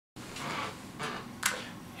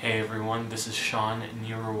Hey everyone, this is Sean and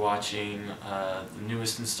you are watching the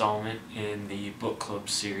newest installment in the book club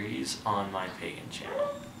series on my Pagan Channel.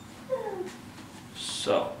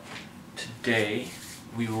 So, today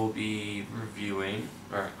we will be reviewing,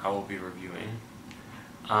 or I will be reviewing,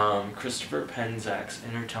 Christopher Penczak's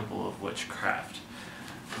Inner Temple of Witchcraft,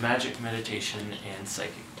 Magic, Meditation, and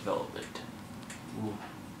Psychic Development. Ooh.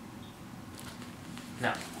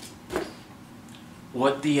 Now,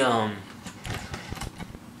 what the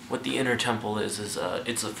Inner Temple is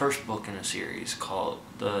it's the first book in a series called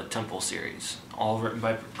the Temple series, all written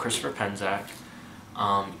by Christopher Penczak.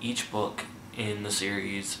 Each book in the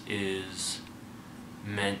series is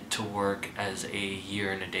meant to work as a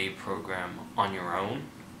year and a day program on your own,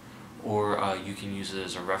 or you can use it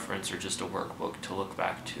as a reference or just a workbook to look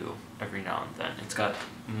back to every now and then. It's got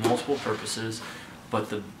multiple purposes, but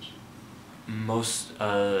the most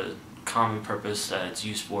common purpose that it's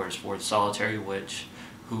used for is for the solitary witch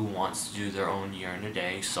who wants to do their own year and a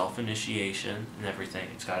day, self-initiation and everything.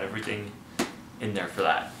 It's got everything in there for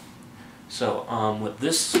that. So what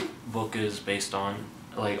this book is based on,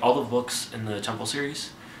 like all the books in the Temple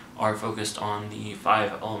series are focused on the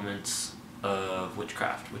 5 elements of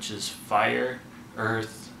witchcraft, which is fire,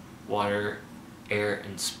 earth, water, air,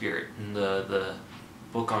 and spirit. And the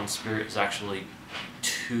book on spirit is actually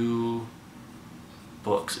 2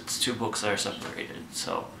 books. It's 2 books that are separated.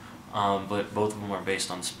 So but both of them are based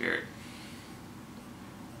on spirit.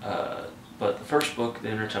 But the first book, The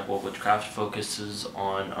Inner Temple of Witchcraft, focuses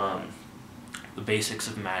on the basics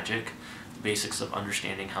of magic, the basics of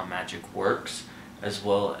understanding how magic works, as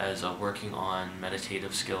well as working on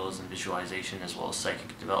meditative skills and visualization, as well as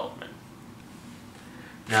psychic development.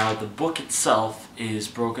 Now, the book itself is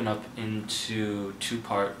broken up into 2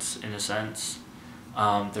 parts, in a sense.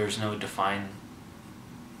 There's no defined,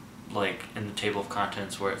 like in the table of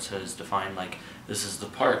contents where it says define, like this is the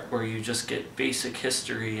part where you just get basic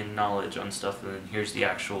history and knowledge on stuff, and then here's the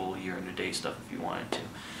actual year and a day stuff if you wanted to.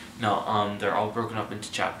 No, they're all broken up into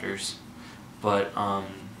chapters, but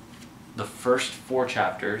the first 4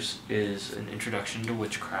 chapters is an introduction to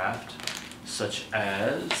witchcraft, such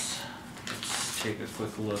as, let's take a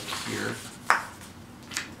quick look here.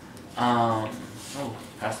 Oh,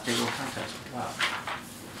 past the table of contents, wow.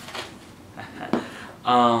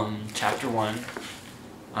 Chapter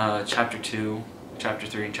 1, Chapter 2, Chapter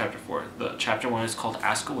 3, and Chapter 4. The Chapter 1 is called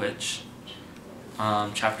Ask a Witch.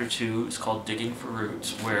 Chapter 2 is called Digging for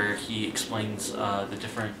Roots, where he explains the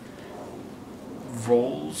different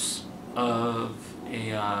roles of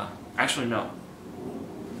a... actually, no.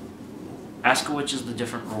 Ask a Witch is the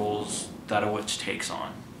different roles that a witch takes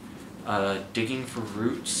on. Digging for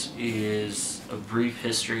Roots is a brief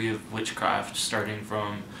history of witchcraft, starting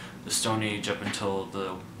from the Stone Age up until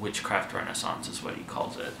the Witchcraft Renaissance is what he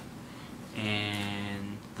calls it.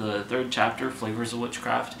 And the 3rd chapter, Flavors of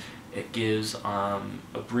Witchcraft, it gives a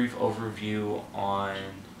brief overview on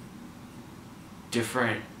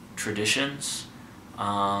different traditions,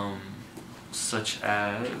 such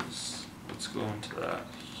as, let's go into that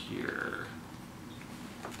here.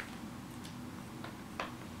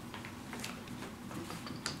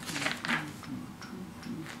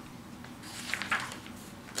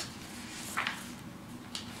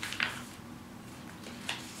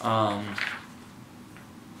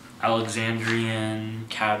 Alexandrian,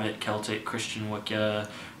 Cabot, Celtic, Christian Wicca,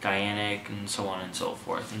 Dianic, and so on and so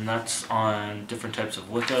forth. And that's on different types of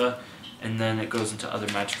Wicca, and then it goes into other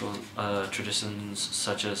magical traditions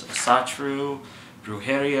such as Asatru,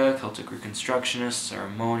 Brujeria, Celtic Reconstructionist,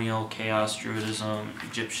 Ceremonial, Chaos, Druidism,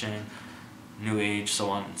 Egyptian, New Age, so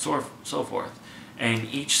on and so forth. And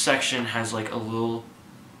each section has like a little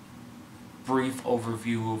brief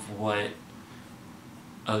overview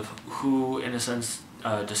of who, in a sense,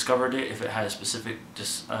 discovered it, if it had a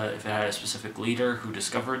specific leader who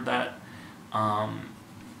discovered that,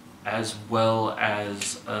 as well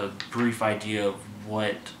as a brief idea of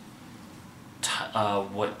what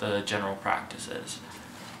the general practice is.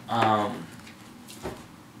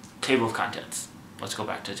 Table of contents. Let's go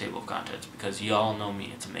back to the table of contents, because y'all know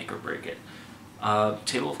me, it's a make or break it.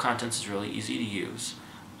 Table of contents is really easy to use.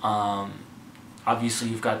 Obviously,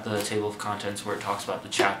 you've got the table of contents where it talks about the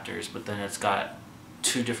chapters, but then it's got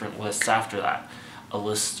 2 different lists after that. A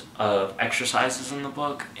list of exercises in the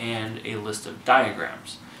book and a list of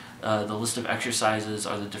diagrams. The list of exercises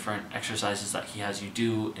are the different exercises that he has you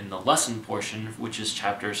do in the lesson portion, which is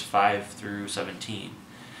chapters 5 through 17.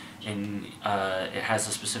 and it has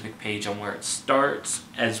a specific page on where it starts,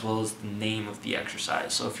 as well as the name of the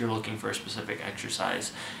exercise. So if you're looking for a specific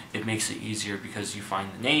exercise, it makes it easier because you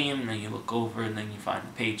find the name, then you look over, and then you find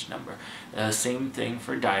the page number. Same thing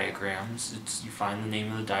for diagrams. You find the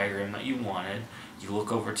name of the diagram that you wanted, you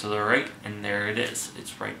look over to the right, and there it is.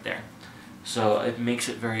 It's right there. So it makes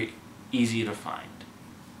it very easy to find.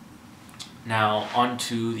 Now, on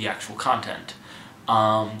to the actual content.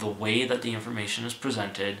 The way that the information is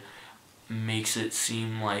presented makes it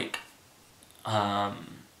seem like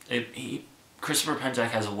Christopher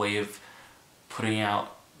Penczak has a way of putting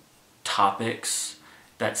out topics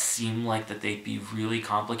that seem like that they'd be really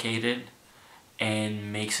complicated,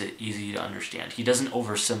 and makes it easy to understand. He doesn't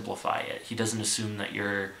oversimplify it. He doesn't assume that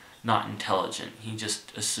you're not intelligent. He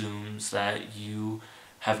just assumes that you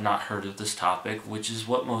have not heard of this topic, which is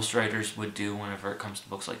what most writers would do whenever it comes to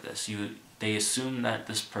books like this. They assume that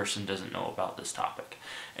this person doesn't know about this topic.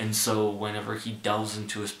 And so whenever he delves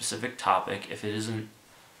into a specific topic, if it's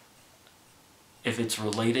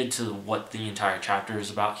related to what the entire chapter is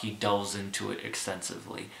about, he delves into it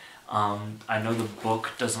extensively. I know the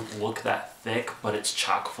book doesn't look that thick, but it's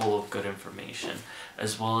chock full of good information,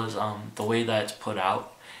 as well as the way that it's put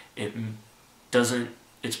out.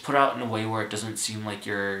 It's put out in a way where it doesn't seem like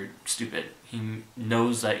you're stupid. He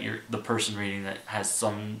knows that you're the person reading that has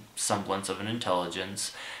some semblance of an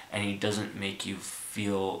intelligence, and he doesn't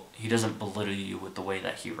belittle you with the way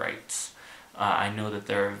that he writes. I know that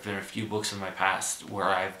there have been a few books in my past where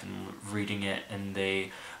I've been reading it and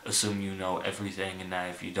they assume you know everything, and that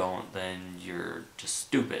if you don't, then you're just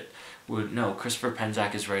stupid. No, Christopher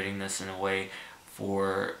Penczak is writing this in a way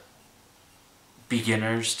for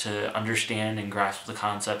beginners to understand and grasp the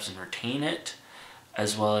concepts and retain it,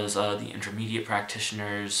 as well as the intermediate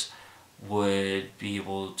practitioners would be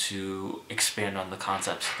able to expand on the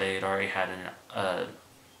concepts they had already had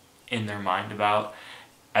in their mind about,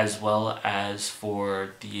 as well as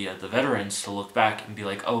for the veterans to look back and be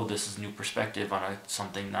like, oh, this is new perspective on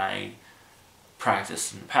something that I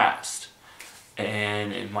practiced in the past.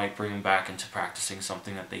 And it might bring them back into practicing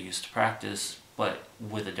something that they used to practice, but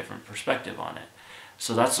with a different perspective on it.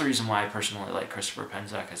 So that's the reason why I personally like Christopher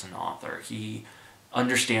Penczak as an author. He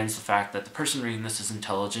understands the fact that the person reading this is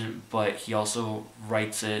intelligent, but he also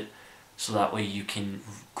writes it so that way you can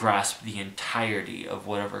grasp the entirety of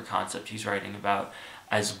whatever concept he's writing about,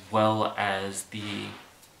 as well as the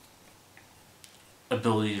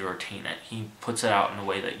ability to retain it. He puts it out in a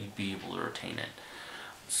way that you'd be able to retain it.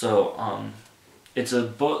 So it's a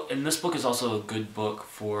book, and this book is also a good book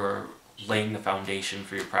for laying the foundation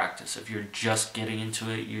for your practice. If you're just getting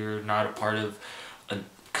into it, you're not a part of a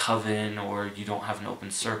coven, or you don't have an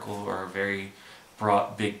open circle or a very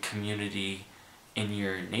broad, big community in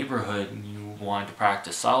your neighborhood, and you want to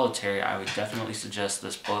practice solitary, I would definitely suggest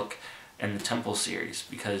this book and the Temple series,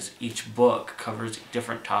 because each book covers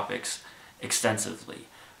different topics extensively.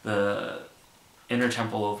 The Inner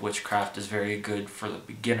Temple of Witchcraft is very good for the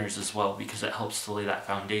beginners as well, because it helps to lay that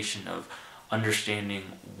foundation of understanding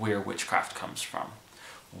where witchcraft comes from,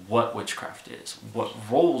 what witchcraft is, what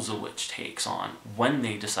roles a witch takes on when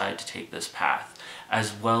they decide to take this path,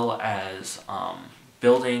 as well as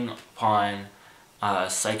building upon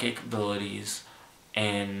psychic abilities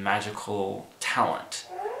and magical talent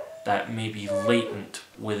that may be latent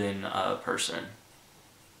within a person.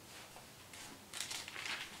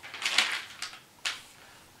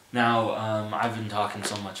 Now, I've been talking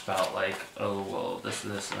so much about like, oh, well, this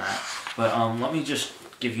and that, but let me just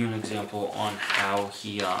give you an example on how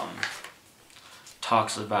he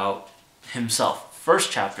talks about himself.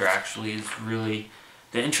 First chapter actually is really,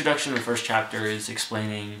 the introduction of the first chapter is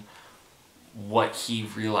explaining what he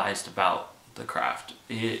realized about the craft.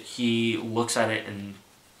 He looks at it in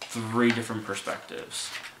 3 different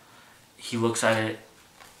perspectives. He looks at it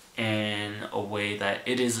in a way that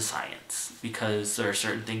it is a science, because there are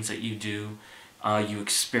certain things that you do, you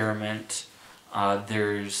experiment,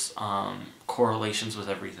 there's correlations with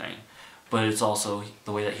everything, but it's also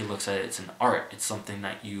the way that he looks at it, it's an art, it's something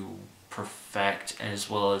that you perfect, as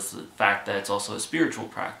well as the fact that it's also a spiritual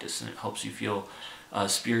practice, and it helps you feel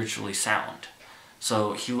spiritually sound.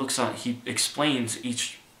 So he explains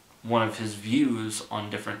each one of his views on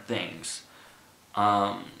different things.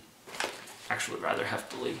 Actually rather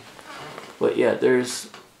heftily. But yeah, there's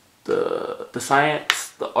the science,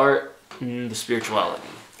 the art, and the spirituality.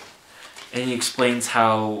 And he explains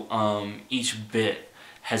how each bit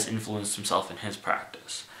has influenced himself in his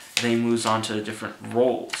practice. And then he moves on to the different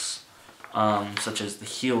roles, such as the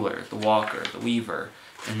healer, the walker, the weaver,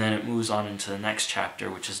 and then it moves on into the next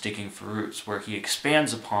chapter, which is digging for roots, where he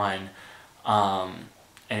expands upon and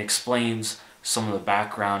explains some of the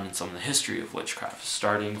background and some of the history of witchcraft,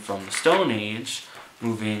 starting from the Stone Age,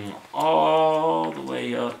 moving all the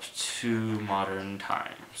way up to modern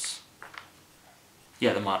times.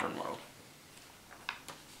 Yeah, the modern world.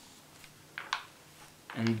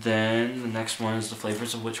 And then the next one is the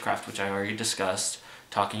flavors of witchcraft, which I already discussed,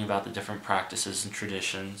 talking about the different practices and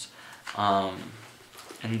traditions.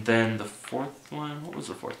 And then the fourth one, what was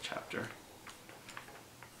the fourth chapter?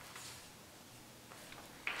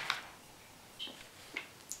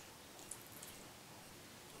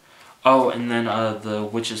 Oh, and then the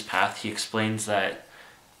witch's path. He explains that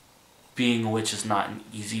being a witch is not an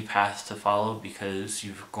easy path to follow because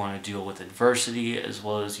you're going to deal with adversity, as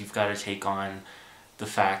well as you've got to take on the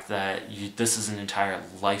fact that this is an entire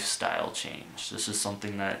lifestyle change. This is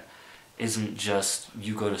something that isn't just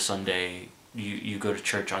you go to Sunday, you go to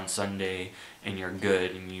church on Sunday and you're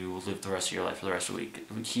good and you live the rest of your life for the rest of the week.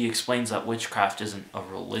 He explains that witchcraft isn't a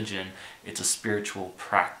religion, it's a spiritual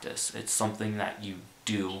practice. It's something that you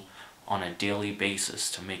do on a daily basis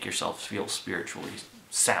to make yourself feel spiritually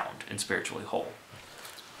sound and spiritually whole.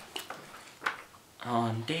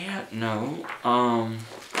 On that note,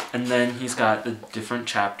 and then he's got the different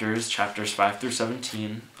chapters, chapters 5 through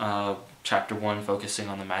 17. Chapter 1 focusing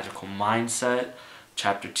on the magical mindset.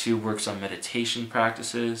 Chapter 2 works on meditation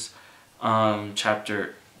practices. 5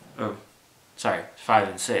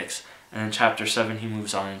 and 6. And then chapter 7 he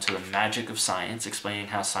moves on into the magic of science, explaining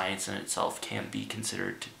how science in itself can be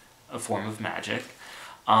considered a form of magic.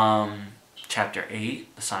 Chapter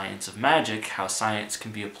 8, the science of magic, how science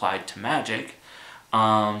can be applied to magic.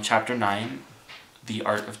 Chapter 9, the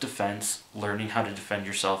art of defense, learning how to defend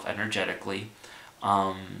yourself energetically.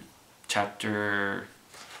 Chapter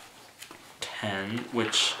 10,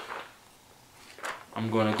 which I'm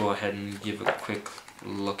going to go ahead and give a quick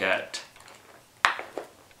look at.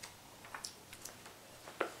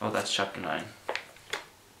 Oh, that's chapter 9.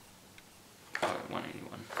 Oh,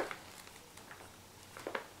 181.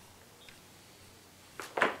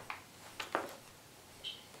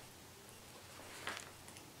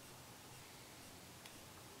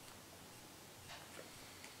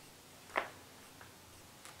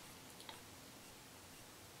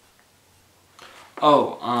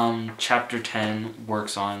 Chapter 10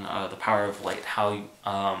 works on the power of light, how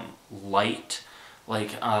light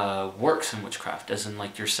works in witchcraft, as in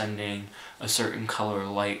you're sending a certain color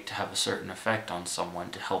light to have a certain effect on someone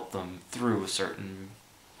to help them through a certain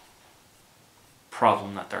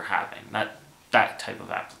problem that they're having, that type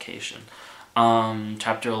of application.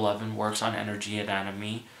 Chapter 11 works on energy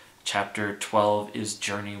anatomy. Chapter 12 is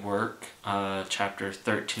journey work. Chapter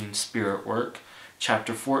 13 spirit work.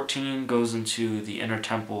 Chapter 14 goes into the inner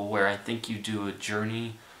temple, where I think you do a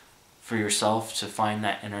journey for yourself to find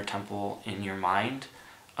that inner temple in your mind.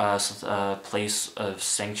 So a place of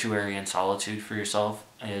sanctuary and solitude for yourself,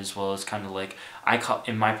 as well as kind of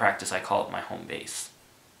in my practice, I call it my home base.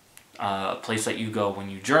 A place that you go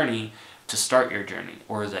when you journey to start your journey,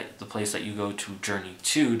 or that the place that you go to journey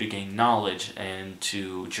to gain knowledge and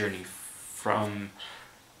to journey from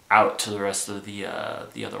out to the rest of the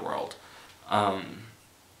other world.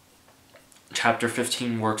 Chapter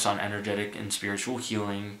 15 works on energetic and spiritual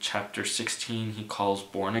healing. Chapter 16 he calls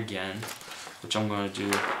Born Again, which I'm going to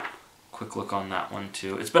do a quick look on that one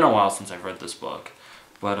too. It's been a while since I've read this book,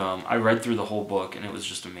 but I read through the whole book and it was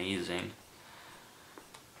just amazing.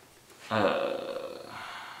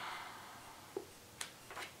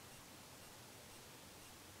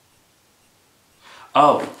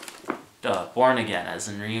 Born Again, as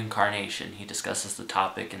in reincarnation. He discusses the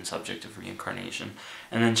topic and subject of reincarnation.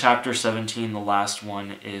 And then chapter 17, the last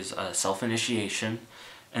one, is self-initiation.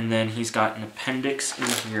 And then he's got an appendix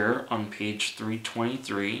in here on page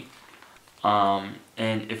 323. And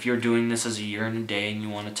if you're doing this as a year and a day and you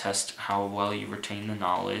want to test how well you retain the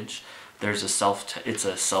knowledge, there's it's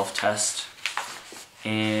a self-test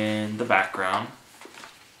in the background.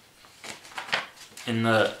 In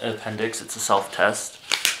the appendix, it's a self-test.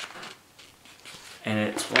 And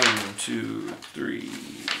it's 1, 2, 3,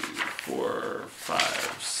 4,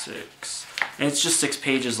 5, 6. And it's just 6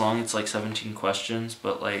 pages long. It's 17 questions,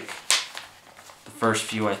 but the first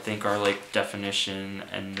few I think are definition,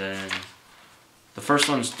 and then the first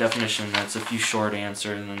one's definition, that's a few short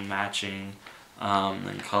answers, and then matching,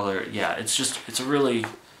 and color. Yeah, it's a really,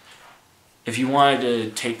 if you wanted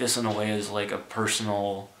to take this in a way as a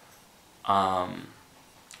personal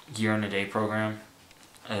year and a day program,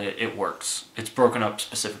 it works. It's broken up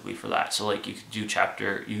specifically for that. So you could do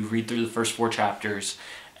you read through the first 4 chapters,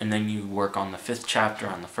 and then you work on the 5th chapter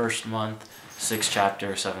on the first month, 6th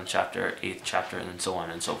chapter, 7th chapter, 8th chapter, and then so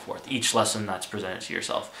on and so forth. Each lesson that's presented to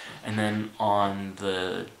yourself. And then on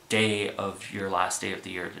the day of your last day of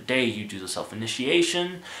the year today, you do the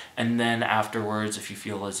self-initiation, and then afterwards, if you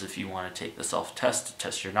feel as if you want to take the self-test to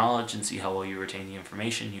test your knowledge and see how well you retain the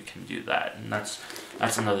information, you can do that. And that's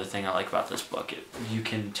another thing I like about this book. You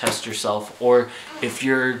can test yourself, or if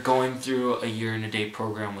you're going through a year and a day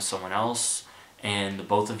program with someone else, and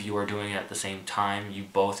both of you are doing it at the same time, you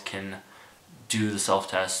both can do the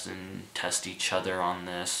self-test and test each other on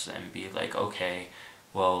this and be like, okay,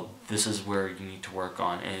 well, this is where you need to work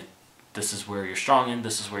on it. This is where you're strong in.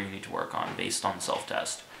 This is where you need to work on based on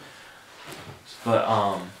self-test.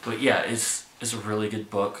 But yeah, it's a really good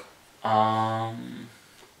book. And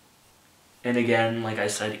again, like I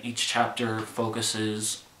said, each chapter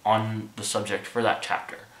focuses on the subject for that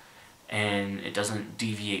chapter, and it doesn't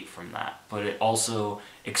deviate from that, but it also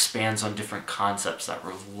expands on different concepts that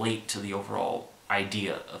relate to the overall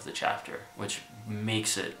idea of the chapter, which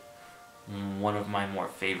makes it one of my more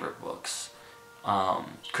favorite books.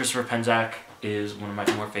 Christopher Penczak is one of my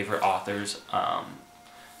more favorite authors.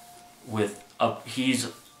 He's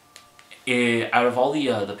out of all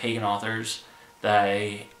the pagan authors that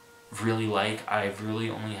I really like, I really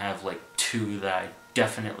only have like 2 that I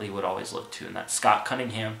definitely would always look to, and that's Scott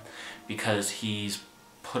Cunningham, because he's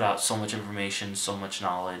put out so much information, so much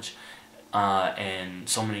knowledge, and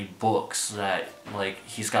so many books that like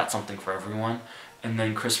he's got something for everyone. And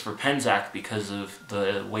then Christopher Penczak, because of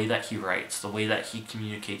the way that he writes, the way that he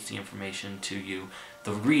communicates the information to you,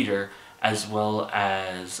 the reader, as well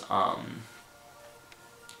as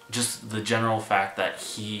just the general fact that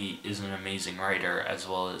he is an amazing writer, as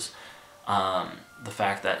well as the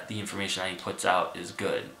fact that the information that he puts out is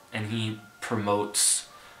good. And he promotes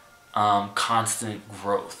constant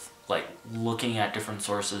growth, like looking at different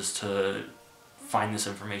sources to find this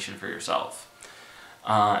information for yourself.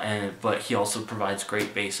 But he also provides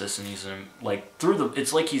great basis, and he's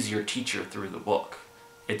it's like he's your teacher through the book.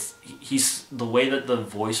 He's the way that the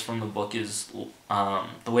voice from the book is,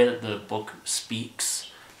 the way that the book speaks,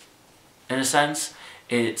 in a sense,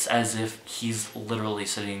 it's as if he's literally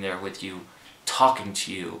sitting there with you, talking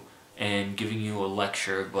to you, and giving you a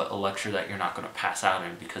lecture, but a lecture that you're not going to pass out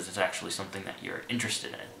in because it's actually something that you're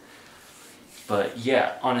interested in. But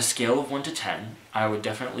yeah, on a scale of 1 to 10, I would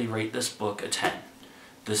definitely rate this book a 10.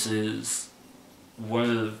 This is one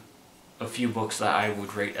of a few books that I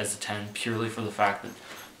would rate as a 10, purely for the fact that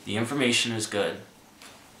the information is good,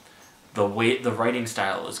 the writing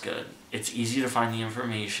style is good, it's easy to find the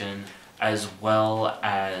information, as well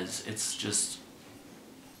as it's just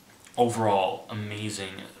overall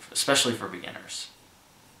amazing, especially for beginners.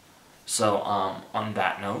 So on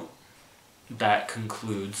that note, that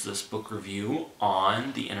concludes this book review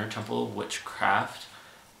on the Inner Temple of Witchcraft,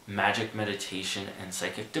 Magic, Meditation, and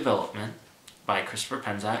Psychic Development by Christopher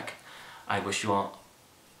Penczak. I wish you all,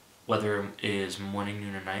 whether it is morning,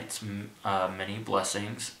 noon, or nights, many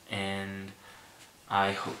blessings, and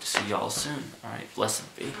I hope to see you all soon. Alright,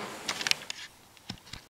 blessed be.